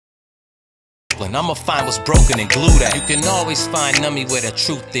Oakland. I'ma find what's broken and glue that. You can always find nummy where the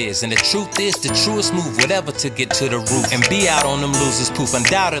truth is. And the truth is the truest move, whatever to get to the roof. And be out on them losers poof,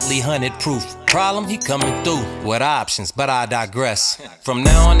 undoubtedly 100 proof. Problem, he coming through with options, but I digress. From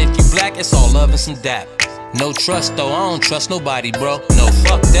now on, if you black, it's all love and some dap. No trust though, I don't trust nobody, bro. No,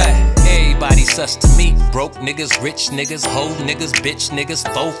 fuck that. Everybody sus to me. Broke niggas, rich niggas, hoe niggas, bitch niggas,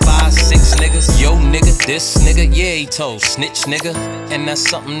 4, 5, 6 niggas. Yo nigga, this nigga, yeah he told snitch nigga. And that's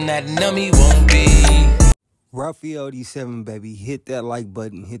something that nummy won't be. Raphael87, baby. Hit that like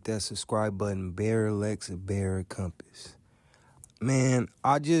button, hit that subscribe button. BayAreaCompass. Man,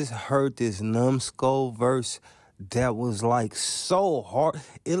 I just heard this numbskull verse that was like so hard.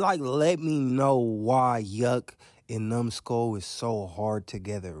 It like let me know why Yuck and Numbskull is so hard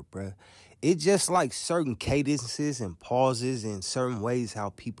together, bruh. It just like certain cadences and pauses and certain ways how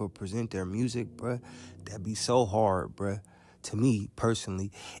people present their music, bruh. That be so hard, bruh, to me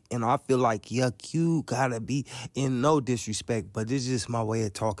personally. And I feel like, Yuck, you gotta be, in no disrespect, but this is just my way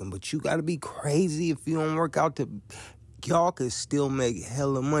of talking, but you gotta be crazy if you don't work out to... Y'all could still make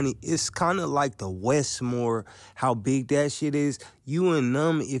hella money. It's kind of like the Westmore, how big that shit is. You and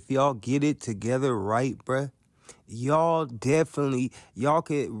them, if y'all get it together right, bruh, y'all definitely, y'all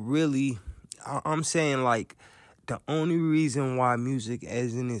could really, I'm saying like, the only reason why music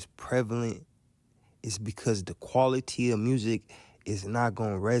isn't as prevalent is because the quality of music is not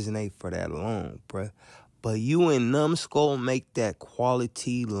going to resonate for that long, bruh. But you and Numbskull make that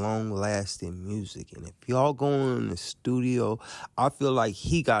quality, long-lasting music. And if y'all going in the studio, I feel like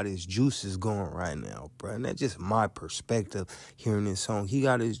he got his juices going right now, bro. And that's just my perspective hearing this song. He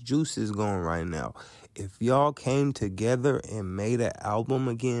got his juices going right now. If y'all came together and made an album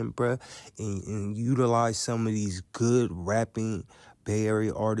again, bro, and utilized some of these good rapping Bay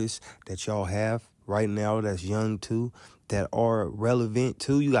Area artists that y'all have right now that's young, too, that are relevant,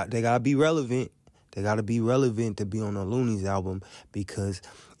 too. They got to be relevant. They got to be relevant to be on the Luniz album because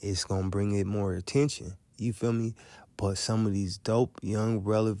it's going to bring it more attention. You feel me? But some of these dope, young,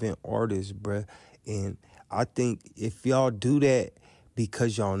 relevant artists, bruh. And I think if y'all do that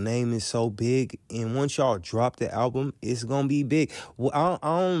because y'all name is so big, and once y'all drop the album, it's going to be big. Well, I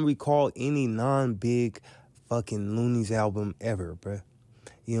don't recall any non-big fucking Luniz album ever, bruh.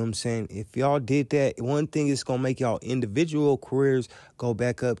 You know what I'm saying? If y'all did that, one thing is going to make y'all individual careers go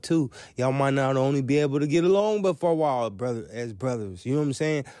back up too. Y'all might not only be able to get along, but for a while, as brothers. You know what I'm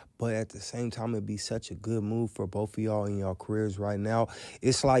saying? But at the same time, it'd be such a good move for both of y'all in y'all careers right now.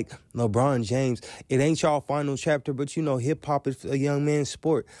 It's like LeBron James. It ain't y'all final chapter, but you know, hip-hop is a young man's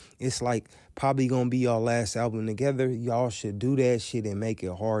sport. It's like probably going to be y'all last album together. Y'all should do that shit and make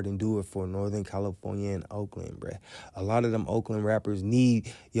it hard and do it for Northern California and Oakland, bruh. A lot of them Oakland rappers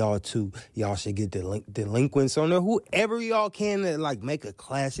need y'all too. Y'all should get Delinquents on there. Whoever y'all can to like make a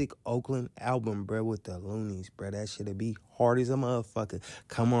classic Oakland album, bruh, with the Luniz, bruh. That shit'd be hard as a motherfucker.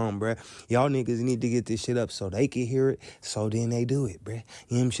 Come on, bruh. Y'all niggas need to get this shit up so they can hear it, so then they do it, bruh.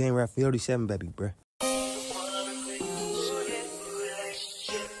 You know what I'm saying? Raphael87, baby, bruh.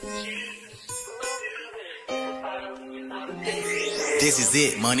 This is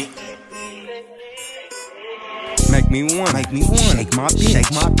it, money. Make me one. Shake my bitch.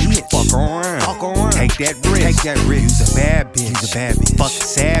 Fuck around. Take that risk. You's a bad bitch. Fuck a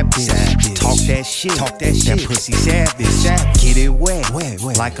sad bitch. Talk that shit. That pussy savage. Get it wet.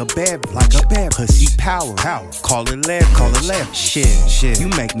 Like a bad. Pussy power. Call it left. Shit. You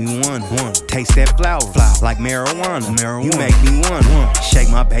make me one. Taste that flower. Like marijuana. You make me one.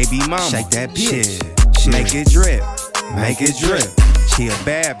 Shake my baby mama. Shake that bitch. Shit. Make it drip. She a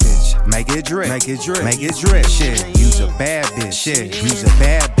bad bitch. Make it drip. Shit. You's a bad bitch.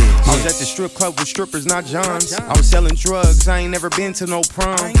 I was at the strip club with strippers, not Johns. I was selling drugs, I ain't never been to no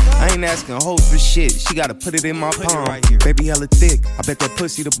prom. I ain't asking hoes for shit, she gotta put it in my palm. Baby hella thick, I bet that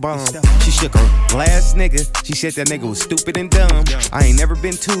pussy the bomb. She shook her last nigga, she said that nigga was stupid and dumb. I ain't never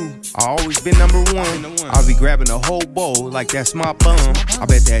been two, I always been number one. I'll be grabbing a whole bowl like that's my bum. I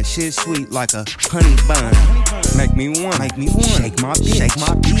bet that shit sweet like a honey bun. Make me one. Shake my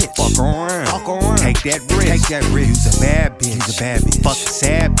bitch. Fuck around. Take that risk. You's a bad bitch. Fuck a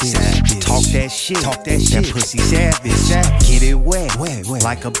sad bitch. Talk that shit. That pussy savage. Get it wet.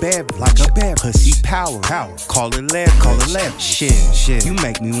 Like a bad. Pussy power. Call it left. Shit. You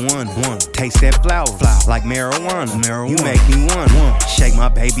make me one. Taste that flower. Like marijuana. You make me one. Shake my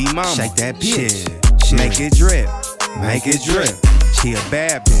baby mama. Shake that bitch. Make it drip. She a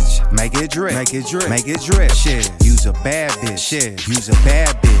bad bitch, make it drip, make it drip, make it drip. Shit, use a bad bitch, shit, use a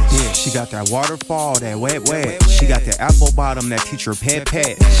bad bitch. Yeah. She got that waterfall, that wet wet. She got that apple bottom, that teacher pet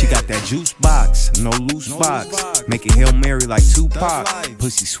pet. She got that juice box, no loose box. Make it Hail Mary like Tupac.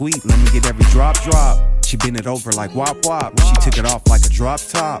 Pussy sweet, let me get every drop. She bend it over like wop wop. She took it off like a drop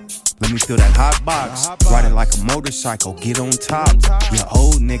top. Let me feel that hot box. Ride it like a motorcycle, get on top. You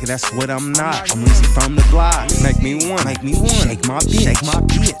old nigga, that's what I'm not. I'm easy from the block. Make me one. Shake my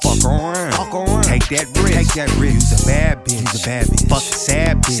bitch. Fuck around. Take that risk. Use a bad bitch. Fuck a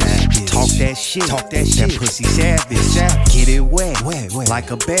sad bitch. Talk that shit. That pussy savage. Get it wet. Like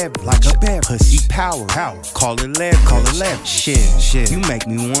a beverage. Pussy power. Call it left. Shit. You make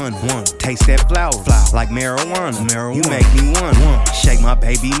me one. Taste that flower. Like marijuana. You make me one. Shake my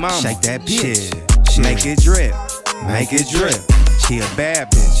baby mama. Shake that bitch. Shit. Make it drip. She a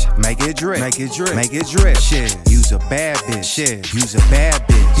bad bitch. Make it drip. Shit. Use a bad bitch. Use a bad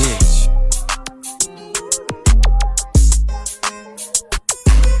bitch.